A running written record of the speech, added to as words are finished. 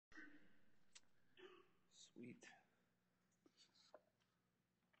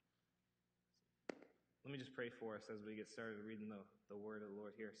Let me just pray for us as we get started reading the word of the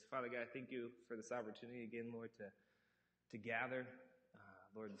Lord here. So, Father God, thank you for this opportunity again, Lord, to gather.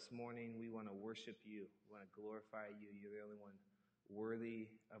 Lord, this morning we want to worship you. We want to glorify you. You're the only one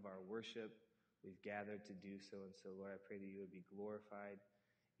worthy of our worship. We've gathered to do so. And so, Lord, I pray that you would be glorified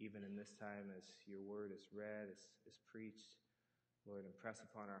even in this time as your word is read, is preached. Lord, impress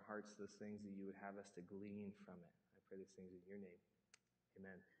upon our hearts those things that you would have us to glean from it. I pray these things in your name.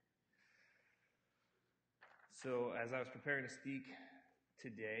 Amen. So as I was preparing to speak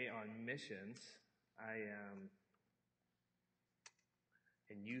today on missions,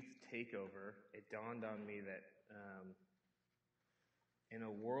 in youth takeover, it dawned on me that in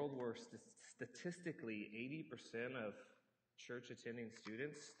a world where statistically 80% of church-attending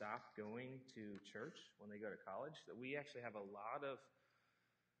students stop going to church when they go to college, that we actually have a lot of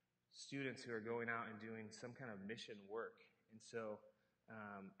students who are going out and doing some kind of mission work. And so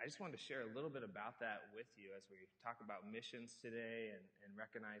I just wanted to share a little bit about that with you as we talk about missions today and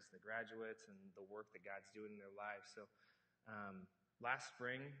recognize the graduates and the work that God's doing in their lives. So last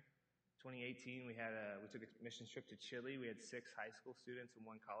spring, 2018, we took a mission trip to Chile. We had 6 high school students and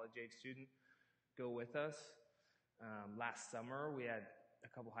 1 college-age student go with us. Last summer, we had a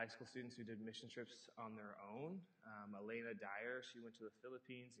couple high school students who did mission trips on their own. Elena Dyer, she went to the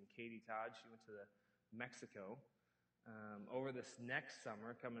Philippines, and Katie Todd, she went to Mexico. Over this next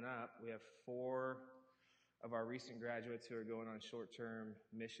summer coming up, we have 4 of our recent graduates who are going on short-term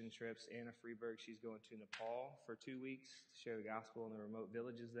mission trips. Anna Freeberg, she's going to Nepal for 2 weeks to share the gospel in the remote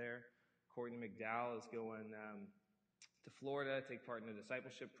villages there. Courtney McDowell is going to Florida to take part in a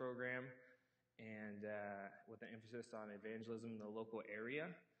discipleship program and with an emphasis on evangelism in the local area.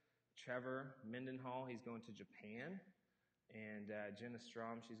 Trevor Mendenhall, he's going to Japan. And Jenna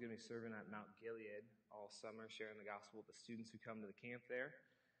Strom, she's going to be serving at Mount Gilead all summer, sharing the gospel with the students who come to the camp there.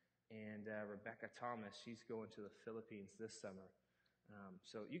 And Rebecca Thomas, she's going to the Philippines this summer.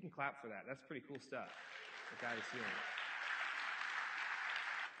 So you can clap for that. That's pretty cool stuff that God is doing.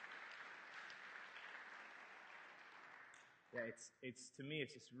 Yeah, it's to me,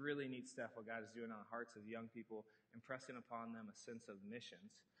 it's just really neat stuff what God is doing on the hearts of young people, impressing upon them a sense of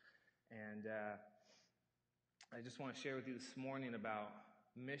missions. And I just want to share with you this morning about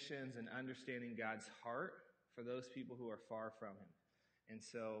missions and understanding God's heart for those people who are far from him. And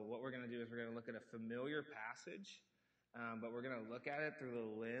so what we're going to do is we're going to look at a familiar passage, but we're going to look at it through the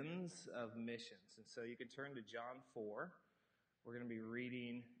lens of missions. And so you can turn to John 4. We're going to be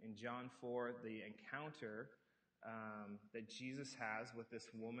reading in John 4 the encounter that Jesus has with this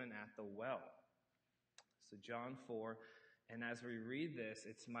woman at the well. So John 4, and as we read this,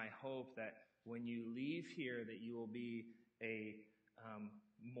 it's my hope that when you leave here that you will be a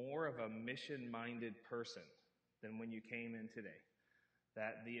more of a mission-minded person than when you came in today.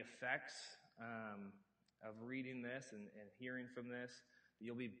 That the effects of reading this and hearing from this,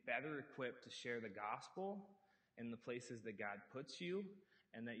 you'll be better equipped to share the gospel in the places that God puts you,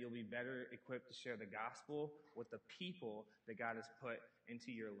 and that you'll be better equipped to share the gospel with the people that God has put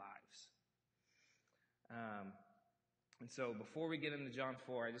into your lives. And so before we get into John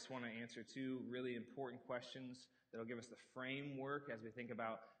 4, I just want to answer 2 really important questions that will give us the framework as we think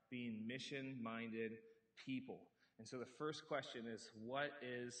about being mission-minded people. And so the first question is, what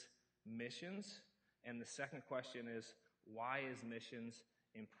is missions? And the second question is, why is missions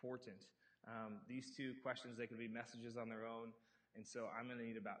important? These 2 questions, they could be messages on their own. And so I'm going to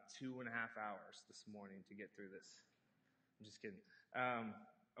need about 2.5 hours this morning to get through this. I'm just kidding.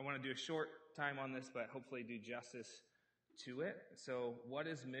 I want to do a short time on this, but hopefully do justice to it. So what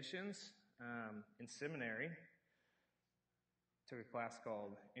is missions? In seminary, took a class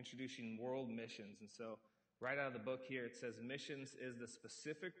called Introducing World Missions. And so right out of the book here, it says missions is the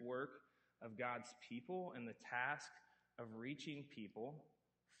specific work of God's people and the task of reaching people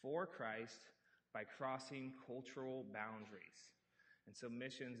for Christ by crossing cultural boundaries. And so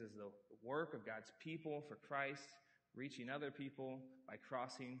missions is the work of God's people for Christ, reaching other people by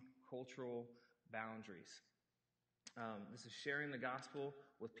crossing cultural boundaries. This is sharing the gospel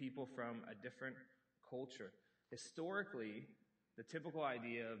with people from a different culture. Historically, the typical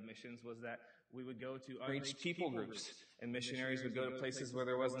idea of missions was that we would go to unreached people groups, and missionaries would go to places where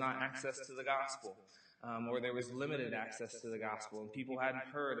there was not access to the gospel, or there was limited access to the gospel, and people hadn't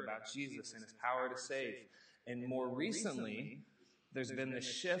heard about Jesus and his power to save. And more recently, there's been this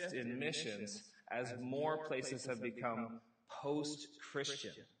shift in missions as more places have become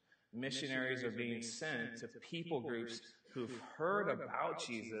post-Christian. Missionaries are being sent to people groups who've heard about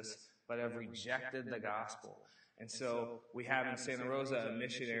Jesus but have rejected the gospel. And so we have in Santa Rosa a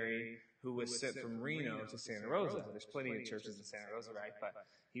missionary who was sent from Reno to Santa Rosa. There's plenty of churches in Santa Rosa, right? But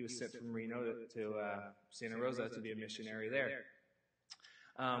he was sent from Reno to Santa Rosa to be a missionary there.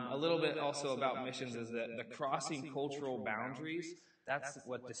 A little bit also about missions is that the crossing cultural boundaries, that's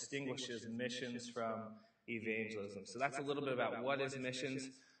what distinguishes missions from evangelism. So that's a little bit about what is missions,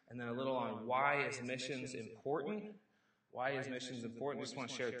 and then a little on why is missions important. Why is missions important? I just want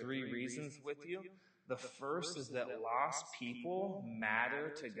to share 3 reasons with you. The first is that lost people matter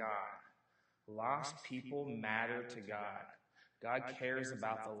to God. Lost people matter to God. God cares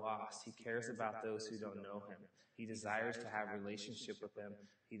about the lost. He cares about those who don't know him. He desires to have a relationship with them.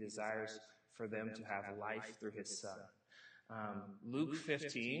 He desires for them to have life through his son. Luke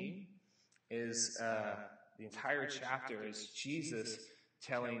 15 is the entire chapter is Jesus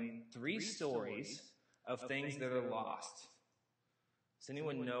telling 3 stories of things that are lost. Does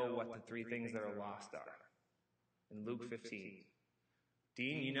anyone know what the 3 things that are lost are? In Luke 15.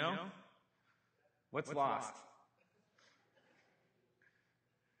 Dean, you know? What's lost?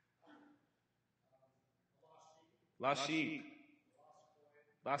 Lost sheep.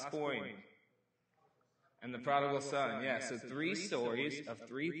 Lost coin. And the prodigal son. Yeah, so 3 stories of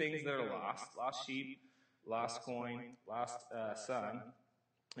 3 things that are lost. Lost sheep, lost coin, lost son.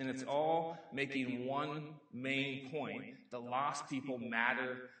 And it's all making one main point. The lost people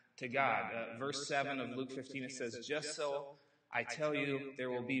matter to God. Verse 7 of Luke 15, it says, "Just so I tell you, there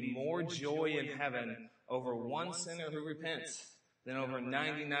will be more joy in heaven over one sinner who repents than over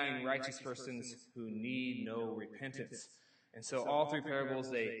 99 righteous persons who need no repentance." And so all 3 parables,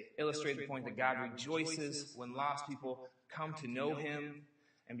 they illustrate the point that God rejoices when lost people come to know him.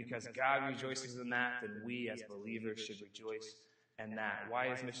 And because God rejoices in that, then we as believers should rejoice in that.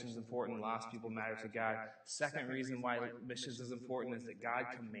 Why is missions important? Lost people matter to God. Second reason why missions is important is that God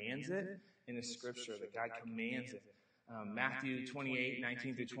commands it in the scripture, that God commands it. Matthew 28,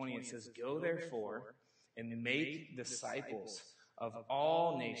 19 through 20, it says, "Go therefore and make disciples of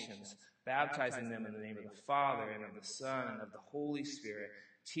all nations, baptizing them in the name of the Father and of the Son and of the Holy Spirit,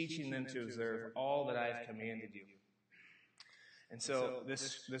 teaching them to observe all that I have commanded you." And so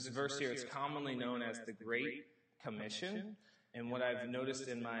this verse here is commonly known as the Great Commission. And what I've noticed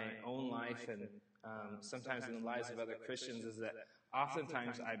in my own life and sometimes in the lives of other Christians is that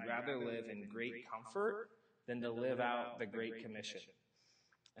oftentimes I'd rather live in great comfort than to live out the Great Commission.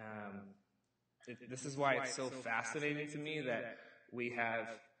 This is why it's so fascinating to me that we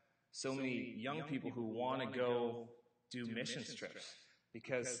have so many young people who want to go do mission trips.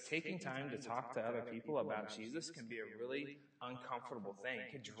 Because taking time to talk to other people about Jesus can be a really uncomfortable thing.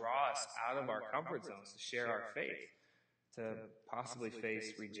 It can draw us out of our comfort zones to share our faith, to possibly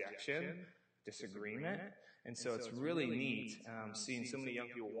face rejection, disagreement. And so it's really neat seeing so many young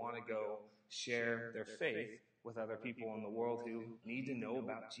people want to go share their faith with other people in the world who need to know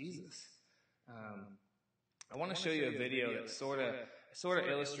about Jesus. I want to show you a video that sort of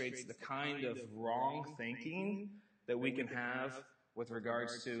illustrates the kind of wrong thinking that we can have with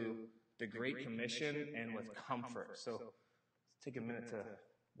regards to the Great Commission and with comfort. So let's take a minute to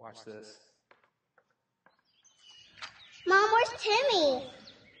watch this. Mom, where's Timmy?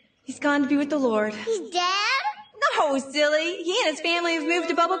 He's gone to be with the Lord. He's dead? No, silly. He and his family have moved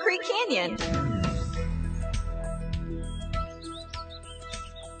to Bubble Creek Canyon.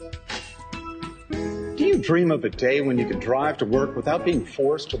 Do you dream of a day when you can drive to work without being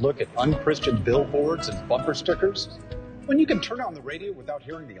forced to look at unchristian billboards and bumper stickers? When you can turn on the radio without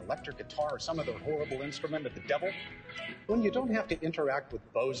hearing the electric guitar or some other horrible instrument of the devil? When you don't have to interact with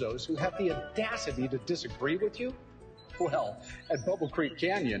bozos who have the audacity to disagree with you? Well, at Bubble Creek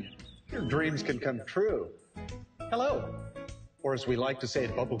Canyon, your dreams can come true. Hello. Or as we like to say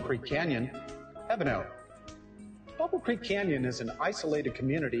at Bubble Creek Canyon, Heaven-o. Bubble Creek Canyon is an isolated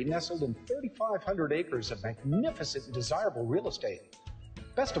community nestled in 3,500 acres of magnificent and desirable real estate.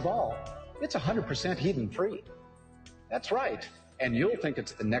 Best of all, it's 100% heathen-free. That's right, and you'll think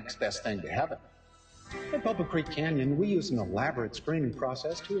it's the next best thing to heaven. At Bubble Creek Canyon, we use an elaborate screening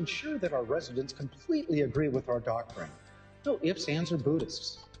process to ensure that our residents completely agree with our doctrine. No ifs, ands, or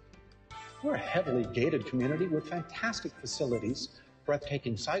Buddhists. We're a heavily gated community with fantastic facilities,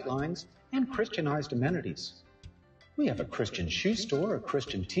 breathtaking sightlines, and Christianized amenities. We have a Christian shoe store, a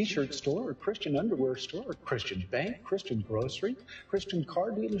Christian t-shirt store, a Christian underwear store, a Christian bank, Christian grocery, Christian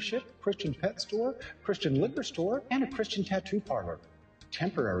car dealership, Christian pet store, Christian liquor store, and a Christian tattoo parlor.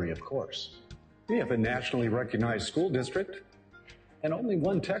 Temporary, of course. We have a nationally recognized school district and only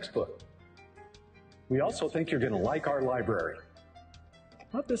one textbook. We also think you're going to like our library.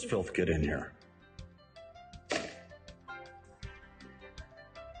 Let this filth get in here.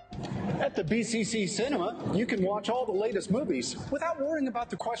 At the BCC Cinema, you can watch all the latest movies without worrying about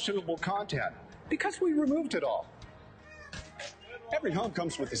the questionable content, because we removed it all. Every home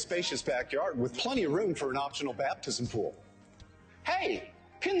comes with a spacious backyard with plenty of room for an optional baptism pool. Hey,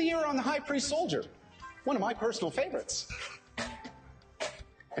 pin the ear on the high priest soldier, one of my personal favorites.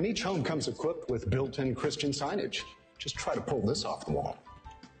 And each home comes equipped with built-in Christian signage. Just try to pull this off the wall.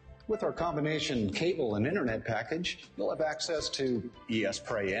 With our combination cable and internet package, you'll have access to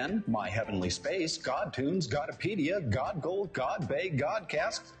ESPN, My Heavenly Space, GodTunes, Godopedia, God Gold, God Bay,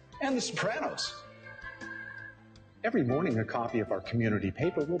 Godcast, and The Sopranos. Every morning, a copy of our community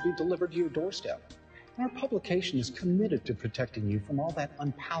paper will be delivered to your doorstep. And our publication is committed to protecting you from all that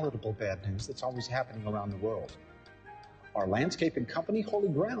unpalatable bad news that's always happening around the world. Our landscaping company, Holy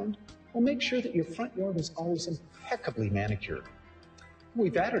Ground, will make sure that your front yard is always impeccably manicured.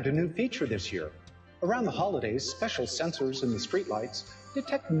 We've added a new feature this year. Around the holidays, special sensors in the streetlights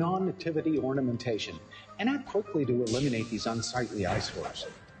detect non-nativity ornamentation and act quickly to eliminate these unsightly eyesores.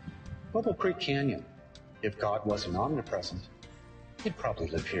 Bubble Creek Canyon. If God wasn't omnipresent, he'd probably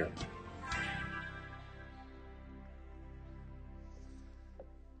live here.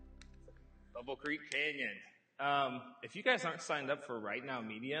 Bubble Creek Canyon. If you guys aren't signed up for Right Now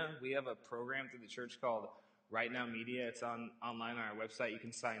Media, we have a program through the church called Right Now Media. It's online on our website. You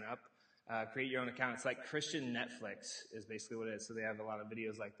can sign up, create your own account. It's like Christian Netflix is basically what it is. So they have a lot of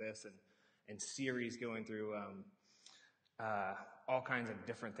videos like this and series going through all kinds of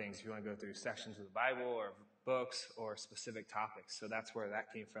different things. If you want to go through sections of the Bible or books or specific topics. So that's where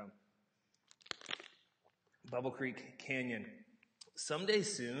that came from. Bubble Creek Canyon. Someday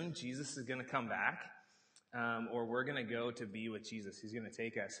soon, Jesus is going to come back, or we're going to go to be with Jesus. He's going to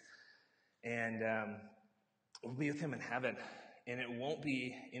take us. And we'll be with him in heaven, and it won't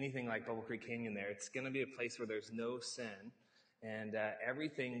be anything like Bubble Creek Canyon there. It's going to be a place where there's no sin, and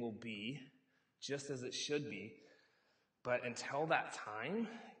everything will be just as it should be. But until that time,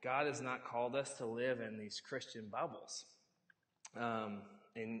 God has not called us to live in these Christian bubbles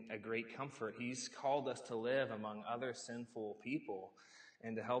in a great comfort. He's called us to live among other sinful people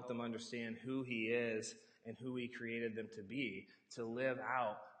and to help them understand who he is and who he created them to be, to live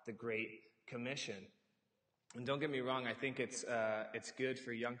out the Great Commission. And don't get me wrong, I think it's good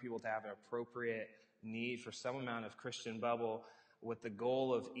for young people to have an appropriate need for some amount of Christian bubble with the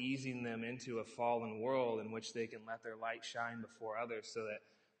goal of easing them into a fallen world in which they can let their light shine before others so that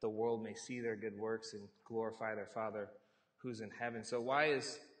the world may see their good works and glorify their Father who's in heaven. So why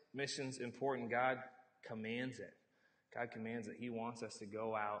is missions important? God commands it. God commands it. He wants us to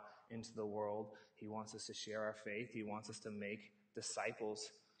go out into the world. He wants us to share our faith. He wants us to make disciples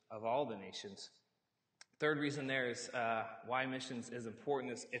of all the nations. Third reason there is why missions is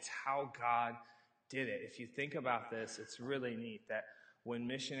important is it's how God did it. If you think about this, it's really neat that when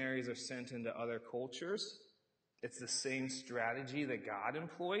missionaries are sent into other cultures, it's the same strategy that God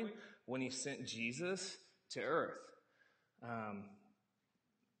employed when he sent Jesus to earth.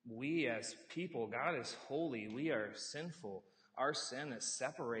 We as people, God is holy. We are sinful. Our sin has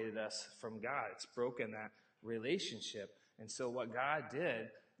separated us from God. It's broken that relationship. And so what God did,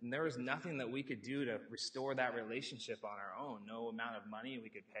 and there was nothing that we could do to restore that relationship on our own. No amount of money we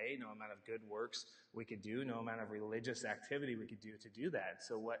could pay, no amount of good works we could do, no amount of religious activity we could do to do that.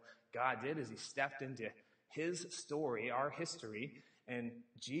 So what God did is he stepped into his story, our history, and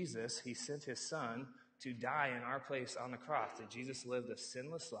Jesus, he sent his son to die in our place on the cross. That Jesus lived a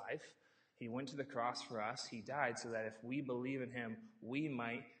sinless life. He went to the cross for us. He died so that if we believe in him, we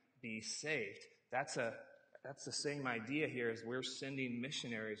might be saved. That's the same idea here as we're sending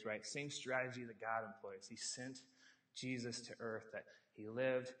missionaries, right? Same strategy that God employs. He sent Jesus to earth, that he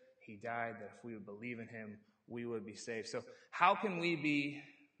lived, he died, that if we would believe in him, we would be saved. So how can we be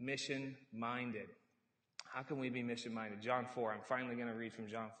mission-minded? How can we be mission-minded? John 4. I'm finally going to read from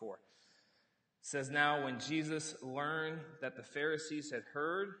John 4. It says, now when Jesus learned that the Pharisees had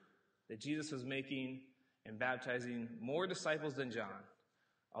heard that Jesus was making and baptizing more disciples than John,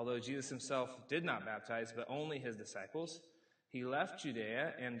 although Jesus himself did not baptize, but only his disciples, he left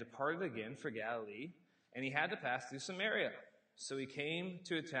Judea and departed again for Galilee, and he had to pass through Samaria. So he came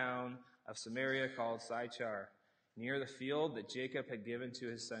to a town of Samaria called Sychar, near the field that Jacob had given to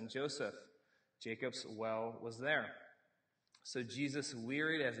his son Joseph. Jacob's well was there. So Jesus,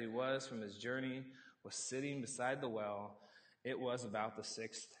 wearied as he was from his journey, was sitting beside the well. It was about the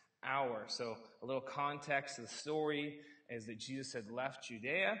 6th hour. So a little context of the story is that Jesus had left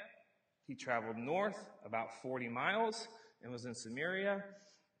Judea. He traveled north about 40 miles and was in Samaria.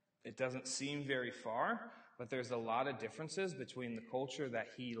 It doesn't seem very far, but there's a lot of differences between the culture that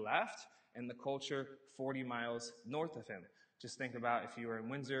he left and the culture 40 miles north of him. Just think about if you were in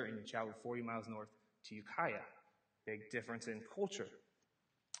Windsor and you traveled 40 miles north to Ukiah. Big difference in culture.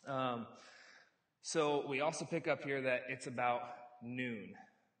 So we also pick up here that it's about noon.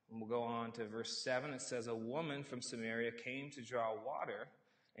 And we'll go on to verse 7. It says, a woman from Samaria came to draw water,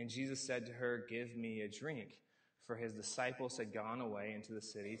 and Jesus said to her, give me a drink. For his disciples had gone away into the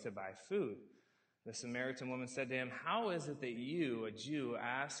city to buy food. The Samaritan woman said to him, how is it that you, a Jew,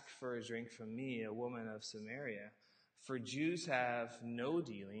 ask for a drink from me, a woman of Samaria? For Jews have no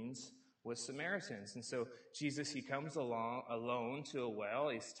dealings with Samaritans. And so Jesus, he comes along alone to a well.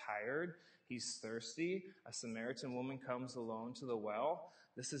 He's tired. He's thirsty. A Samaritan woman comes alone to the well.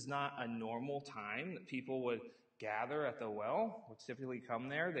 This is not a normal time that people would gather at the well, would typically come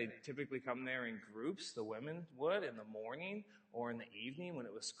there. They typically come there in groups. The women would in the morning or in the evening when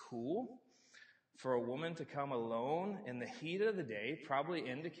it was cool. For a woman to come alone in the heat of the day probably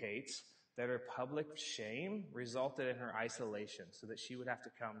indicates that her public shame resulted in her isolation, so that she would have to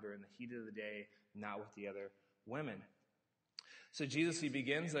come during the heat of the day, not with the other women. So Jesus, he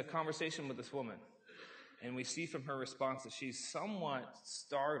begins a conversation with this woman. And we see from her response that she's somewhat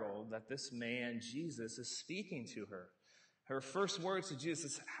startled that this man, Jesus, is speaking to her. Her first words to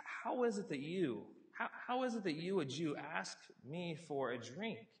Jesus is, how is it that you, a Jew, ask me for a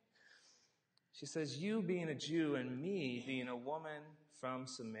drink? She says, you being a Jew and me being a woman from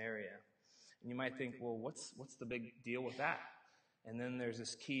Samaria. And you might think, well, what's the big deal with that? And then there's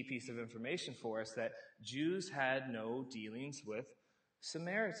this key piece of information for us that Jews had no dealings with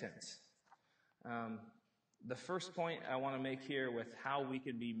Samaritans. The first point I want to make here with how we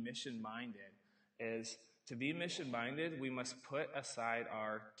can be mission-minded is to be mission-minded, we must put aside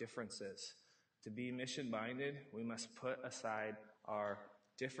our differences. To be mission-minded, we must put aside our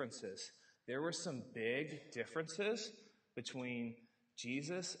differences. There were some big differences between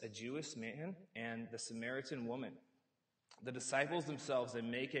Jesus, a Jewish man, and the Samaritan woman. The disciples themselves, they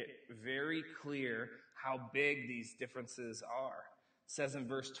make it very clear how big these differences are. It says in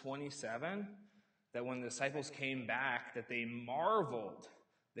verse 27 that when the disciples came back, that they marveled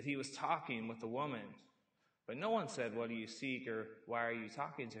that he was talking with the woman. But no one said, what do you seek, or why are you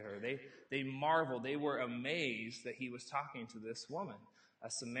talking to her? They marveled. They were amazed that he was talking to this woman, a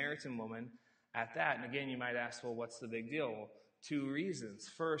Samaritan woman at that. And again, you might ask, well, what's the big deal? Well, two reasons.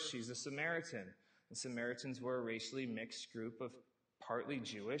 First, she's a Samaritan. The Samaritans were a racially mixed group of partly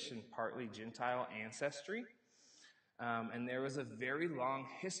Jewish and partly Gentile ancestry. And there was a very long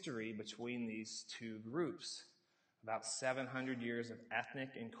history between these two groups, about 700 years of ethnic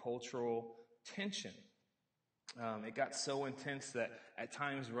and cultural tension. It got so intense that at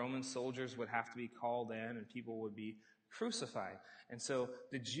times Roman soldiers would have to be called in and people would be crucified. And so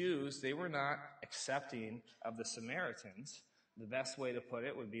the Jews, they were not accepting of the Samaritans. The best way to put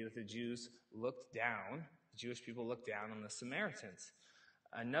it would be that the Jewish people looked down on the Samaritans.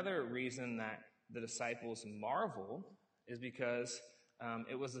 Another reason that the disciples marveled is because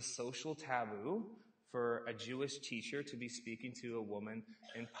it was a social taboo for a Jewish teacher to be speaking to a woman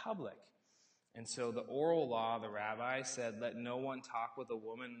in public. And so the oral law, the rabbi said, let no one talk with a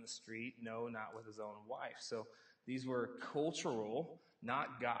woman in the street, no, not with his own wife. So these were cultural,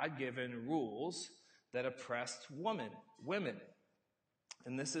 not God-given rules that oppressed women.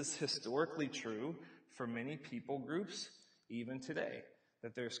 And this is historically true for many people groups, even today,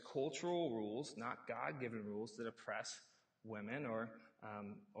 that there's cultural rules, not God-given rules, that oppress women or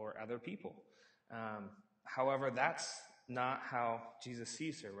other people. However, that's not how Jesus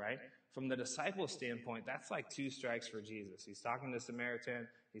sees her, right? From the disciples' standpoint, that's like two strikes for Jesus. He's talking to a Samaritan,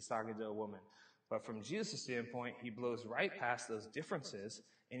 he's talking to a woman. But from Jesus' standpoint, he blows right past those differences,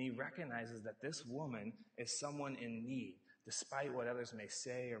 and he recognizes that this woman is someone in need, despite what others may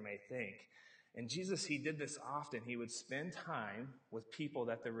say or may think. And Jesus, he did this often. He would spend time with people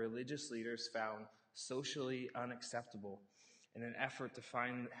that the religious leaders found socially unacceptable in an effort to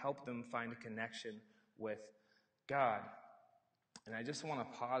help them find a connection with God. And I just want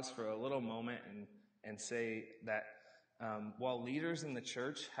to pause for a little moment and say that while leaders in the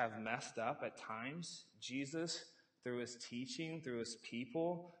church have messed up at times, Jesus, through his teaching, through his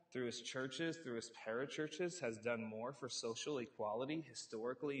people, through his churches, through his parachurches, has done more for social equality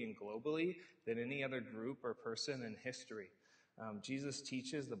historically and globally than any other group or person in history. Jesus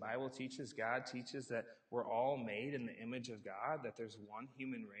teaches, the Bible teaches, God teaches that we're all made in the image of God, that there's one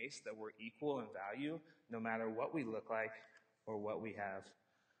human race, that we're equal in value, no matter what we look like or what we have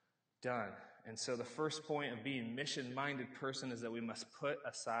done. And so the first point of being mission-minded person is that we must put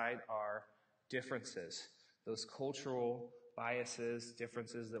aside our differences. Those cultural biases,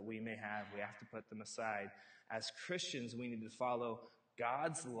 differences that we may have, we have to put them aside. As Christians, we need to follow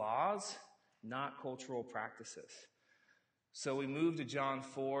God's laws, not cultural practices. So we move to John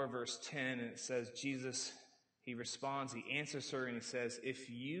 4, verse 10, and it says, Jesus, he responds, he answers her, and he says, if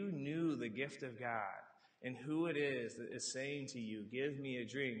you knew the gift of God and who it is that is saying to you, give me a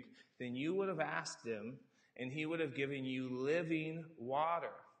drink, then you would have asked him, and he would have given you living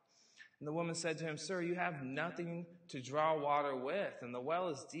water. And the woman said to him, sir, you have nothing to draw water with, and the well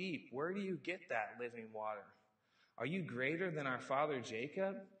is deep. Where do you get that living water? Are you greater than our father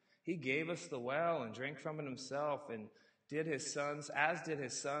Jacob? He gave us the well and drank from it himself, and did his sons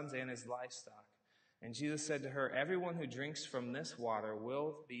and his livestock. And Jesus said to her, everyone who drinks from this water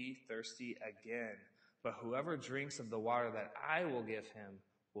will be thirsty again. But whoever drinks of the water that I will give him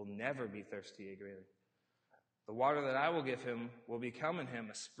will never be thirsty again. The water that I will give him will become in him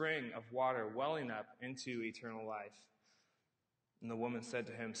a spring of water welling up into eternal life. And the woman said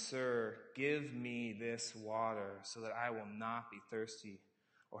to him, sir, give me this water so that I will not be thirsty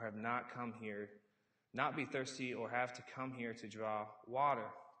or have to come here to draw water.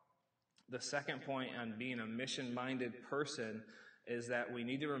 The second point on being a mission-minded person is that we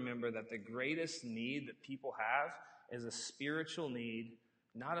need to remember that the greatest need that people have is a spiritual need,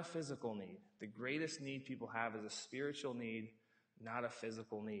 not a physical need. The greatest need people have is a spiritual need, not a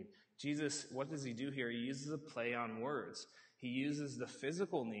physical need. Jesus, what does he do here? He uses a play on words. He uses the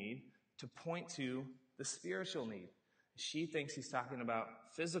physical need to point to the spiritual need. She thinks he's talking about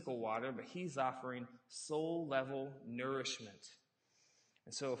physical water, but he's offering soul-level nourishment.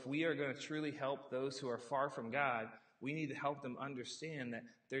 And so if we are going to truly help those who are far from God, we need to help them understand that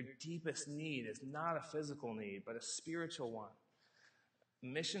their deepest need is not a physical need, but a spiritual one.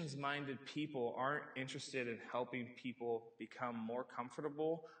 Missions-minded people aren't interested in helping people become more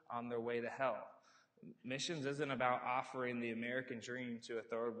comfortable on their way to hell. Missions isn't about offering the American dream to a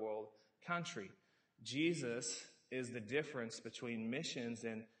third world country. Jesus is the difference between missions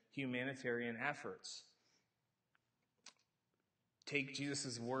and humanitarian efforts. Take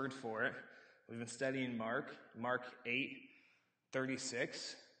Jesus' word for it. We've been studying Mark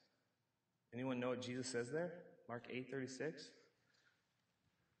 8:36. Anyone know what Jesus says there? Mark 8:36.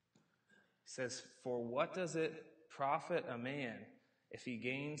 He says, for what does it profit a man if he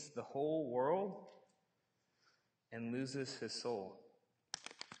gains the whole world and loses his soul?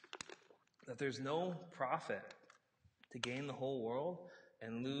 That there's no profit to gain the whole world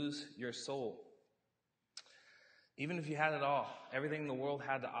and lose your soul. Even if you had it all, everything the world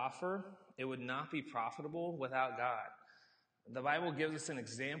had to offer, it would not be profitable without God. The Bible gives us an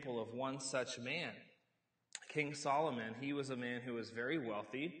example of one such man. King Solomon, he was a man who was very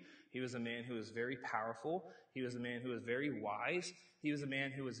wealthy. He was a man who was very powerful. He was a man who was very wise. He was a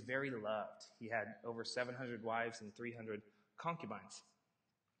man who was very loved. He had over 700 wives and 300 concubines.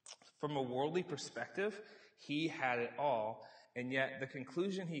 From a worldly perspective, he had it all, and yet the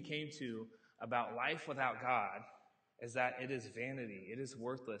conclusion he came to about life without God is that it is vanity, it is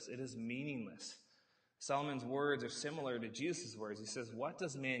worthless, it is meaningless. Solomon's words are similar to Jesus' words. He says, what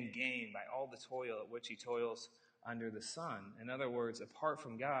does man gain by all the toil at which he toils under the sun? In other words, apart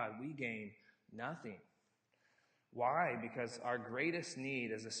from God, we gain nothing. Why? Because our greatest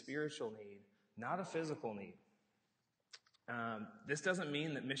need is a spiritual need, not a physical need. This doesn't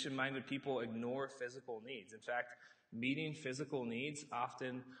mean that mission-minded people ignore physical needs. In fact, meeting physical needs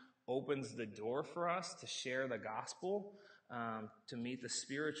often opens the door for us to share the gospel, to meet the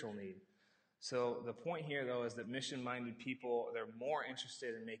spiritual need. So the point here, though, is that mission-minded people, they're more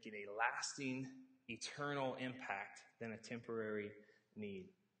interested in making a lasting, eternal impact than a temporary need.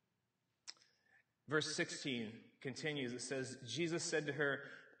 Verse 16 continues. It says, Jesus said to her,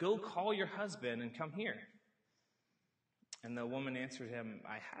 go call your husband and come here. And the woman answered him,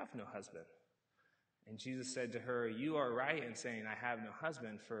 I have no husband. And Jesus said to her, you are right in saying, I have no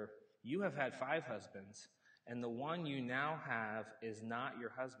husband, for you have had 5 husbands, and the one you now have is not your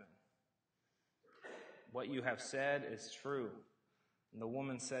husband. What you have said is true. And the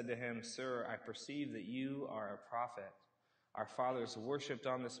woman said to him, sir, I perceive that you are a prophet. Our fathers worshipped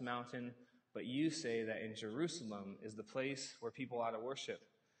on this mountain, but you say that in Jerusalem is the place where people ought to worship.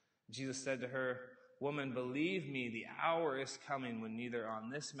 Jesus said to her, woman, believe me, the hour is coming when neither on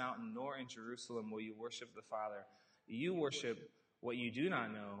this mountain nor in Jerusalem will you worship the Father. You worship what you do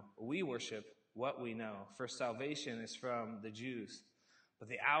not know. We worship what we know. For salvation is from the Jews. But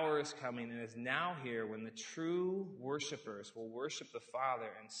the hour is coming and is now here when the true worshipers will worship the Father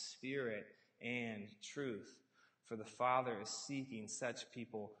in spirit and truth. For the Father is seeking such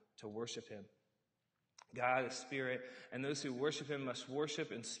people to worship him. God is spirit, and those who worship him must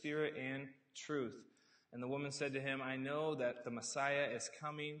worship in spirit and truth. And the woman said to him, I know that the Messiah is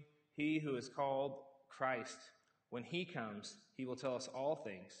coming, he who is called Christ. When he comes, he will tell us all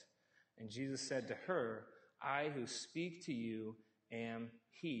things. And Jesus said to her, I who speak to you am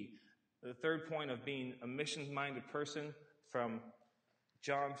he. The third point of being a mission-minded person from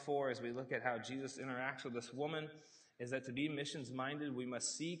John 4, as we look at how Jesus interacts with this woman, is that to be missions-minded, we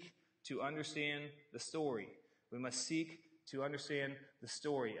must seek to understand the story. We must seek to understand the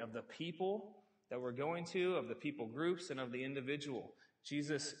story of the people that we're going to, of the people groups, and of the individual.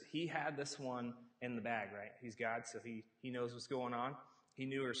 Jesus, he had this one in the bag, right? He's God, so he knows what's going on. He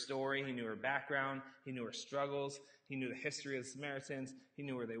knew her story. He knew her background. He knew her struggles. He knew the history of the Samaritans. He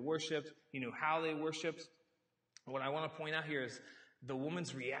knew where they worshiped. He knew how they worshiped. What I want to point out here is the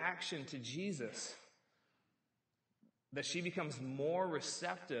woman's reaction to Jesus, that she becomes more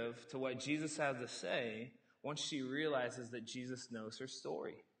receptive to what Jesus has to say once she realizes that Jesus knows her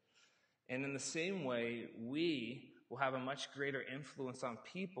story. And in the same way, we will have a much greater influence on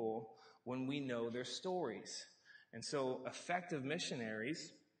people when we know their stories. And so effective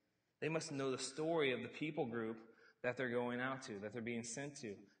missionaries, they must know the story of the people group that they're going out to, that they're being sent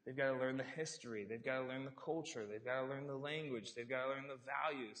to. They've got to learn the history. They've got to learn the culture. They've got to learn the language. They've got to learn the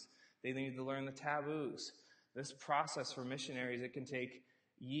values. They need to learn the taboos. This process for missionaries, it can take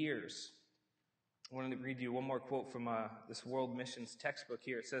years. I wanted to read you one more quote from this World Missions textbook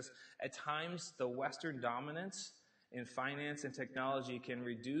here. It says, "At times, the Western dominance in finance and technology can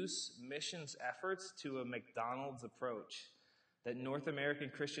reduce missions efforts to a McDonald's approach. That North American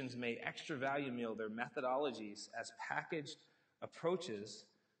Christians may extra value meal their methodologies as packaged approaches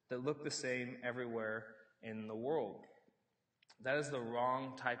that look the same everywhere in the world." That is the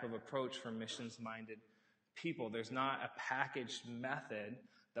wrong type of approach for missions-minded people. There's not a packaged method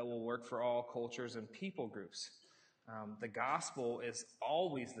that will work for all cultures and people groups. The gospel is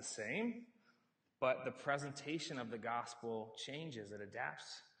always the same, but the presentation of the gospel changes. It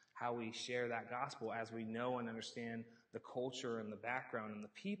adapts how we share that gospel as we know and understand the culture and the background and the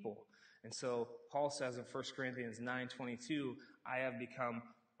people. And so Paul says in 1 Corinthians 9:22, "I have become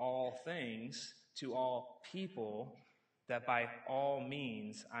all things to all people, that by all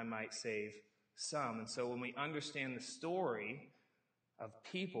means I might save some." And so when we understand the story of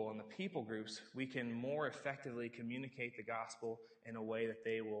people and the people groups, we can more effectively communicate the gospel in a way that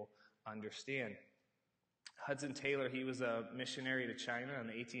they will understand. Hudson Taylor, he was a missionary to China in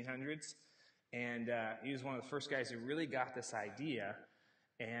the 1800s, and he was one of the first guys who really got this idea,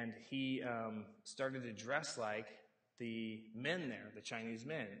 and he started to dress like the men there, the Chinese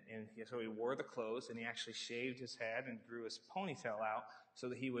men, and so he wore the clothes, and he actually shaved his head and grew his ponytail out so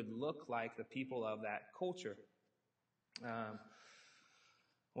that he would look like the people of that culture. I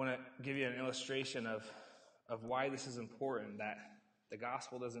want to give you an illustration of why this is important, that the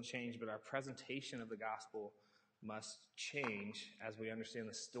gospel doesn't change, but our presentation of the gospel must change as we understand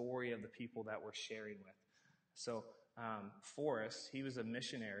the story of the people that we're sharing with. So Forrest, he was a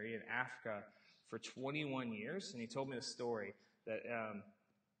missionary in Africa for 21 years, and he told me the story that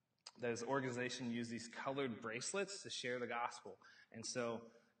his organization used these colored bracelets to share the gospel. And so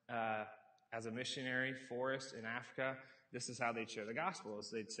as a missionary, Forrest in Africa, this is how they'd share the gospel. Is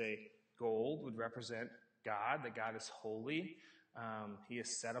they'd say gold would represent God, that God is holy. He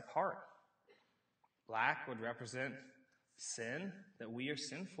is set apart. Black would represent sin, that we are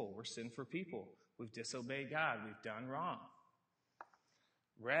sinful. We're sinful people. We've disobeyed God. We've done wrong.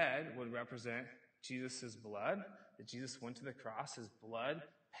 Red would represent Jesus' blood, that Jesus went to the cross. His blood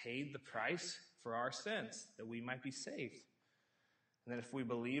paid the price for our sins, that we might be saved. And that if we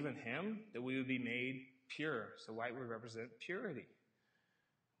believe in him, that we would be made pure. So white would represent purity.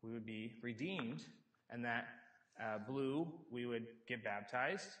 We would be redeemed. And that blue, we would get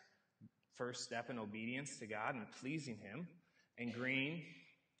baptized. First step in obedience to God and pleasing him. And green,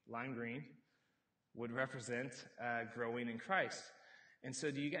 lime green, would represent growing in Christ. And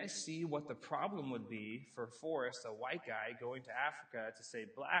so do you guys see what the problem would be for Forrest, a white guy, going to Africa to say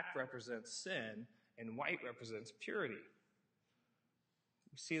black represents sin and white represents purity?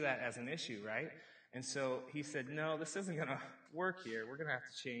 We see that as an issue, right? And so he said, no, this isn't going to work here. We're going to have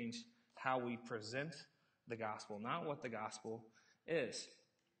to change how we present the gospel, not what the gospel is.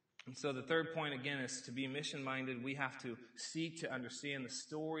 And so the third point, again, is to be mission-minded. We have to seek to understand the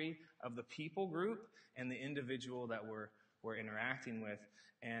story of the people group and the individual that we're interacting with.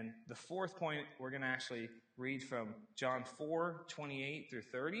 And the fourth point, we're going to actually read from John 4:28 through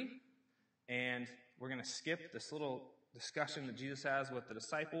 30. And we're going to skip this little discussion that Jesus has with the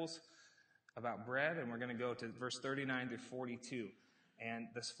disciples about bread, and we're going to go to verse 39 through 42. And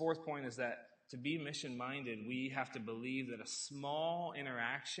this fourth point is that to be mission-minded, we have to believe that a small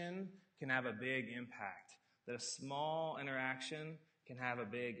interaction can have a big impact. That a small interaction can have a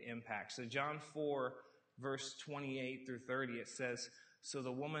big impact. So John 4, verse 28 through 30, it says, So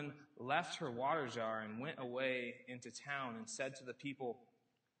the woman left her water jar and went away into town and said to the people,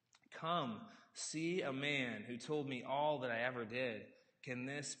 "Come, see a man who told me all that I ever did. Can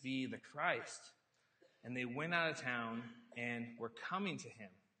this be the Christ?" And they went out of town and were coming to him.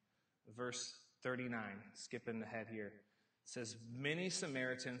 Verse 39, skipping ahead here. It says, "Many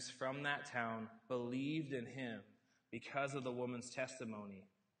Samaritans from that town believed in him because of the woman's testimony.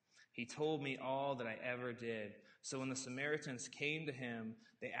 He told me all that I ever did." So when the Samaritans came to him,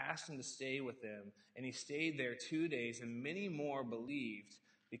 they asked him to stay with them. And he stayed there 2 days, and many more believed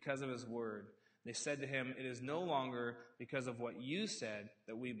because of his word. They said to him, "It is no longer because of what you said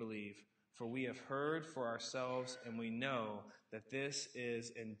that we believe, for we have heard for ourselves, and we know that this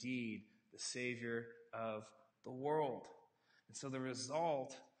is indeed the Savior of the world." And so the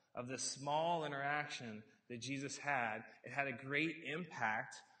result of this small interaction that Jesus had, it had a great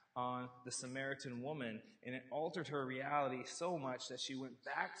impact on the Samaritan woman, and it altered her reality so much that she went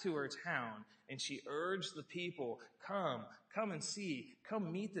back to her town and she urged the people, come and see,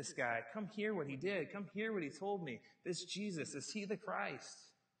 come meet this guy, come hear what he did, come hear what he told me. This Jesus, is he the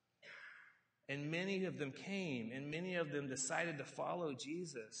Christ? And many of them came, and many of them decided to follow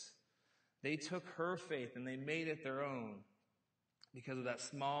Jesus. They took her faith and they made it their own because of that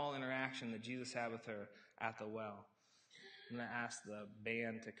small interaction that Jesus had with her at the well. I'm going to ask the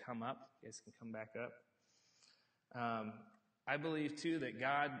band to come up. You guys can come back up. I believe, too, that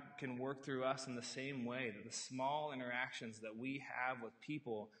God can work through us in the same way, that the small interactions that we have with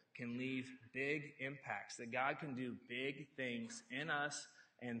people can leave big impacts, that God can do big things in us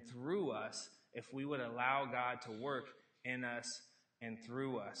and through us if we would allow God to work in us and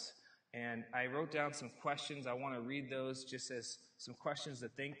through us. And I wrote down some questions. I want to read those just as some questions to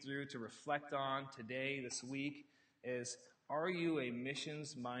think through, to reflect on today, this week, is, are you a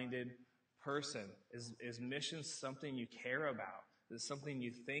missions-minded person? Is missions something you care about? Is it something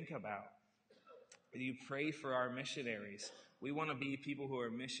you think about? Do you pray for our missionaries? We want to be people who are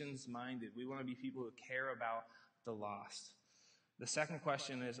missions-minded. We want to be people who care about the lost. The second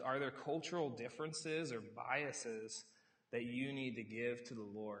question is, are there cultural differences or biases that you need to give to the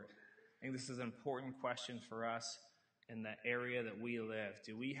Lord? I think this is an important question for us in the area that we live.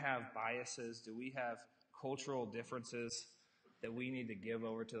 Do we have biases? Do we have cultural differences that we need to give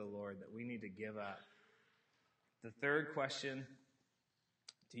over to the Lord, that we need to give up? The third question,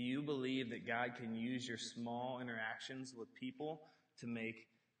 do you believe that God can use your small interactions with people to make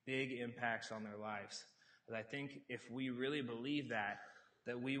big impacts on their lives? And I think if we really believe that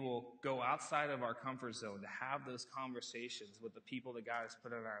we will go outside of our comfort zone to have those conversations with the people that God has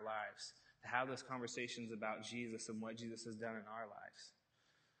put in our lives, to have those conversations about Jesus and what Jesus has done in our lives.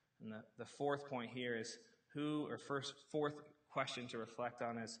 And the fourth point here is fourth question to reflect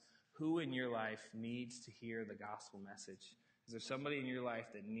on is, who in your life needs to hear the gospel message? Is there somebody in your life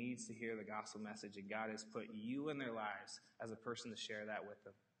that needs to hear the gospel message, and God has put you in their lives as a person to share that with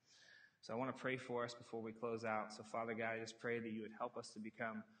them? So I want to pray for us before we close out. So Father God, I just pray that you would help us to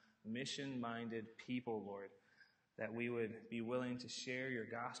become mission-minded people, Lord, that we would be willing to share your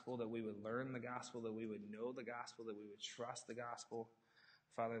gospel, that we would learn the gospel, that we would know the gospel, that we would trust the gospel.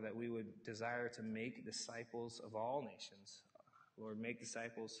 Father, that we would desire to make disciples of all nations. Lord, make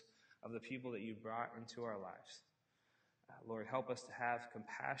disciples of the people that you brought into our lives. Lord, help us to have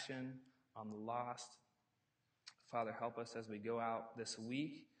compassion on the lost. Father, help us as we go out this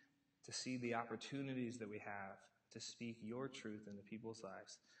week to see the opportunities that we have to speak your truth into people's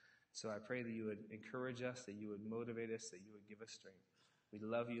lives. So I pray that you would encourage us, that you would motivate us, that you would give us strength. We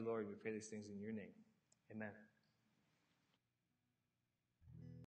love you, Lord. We pray these things in your name. Amen.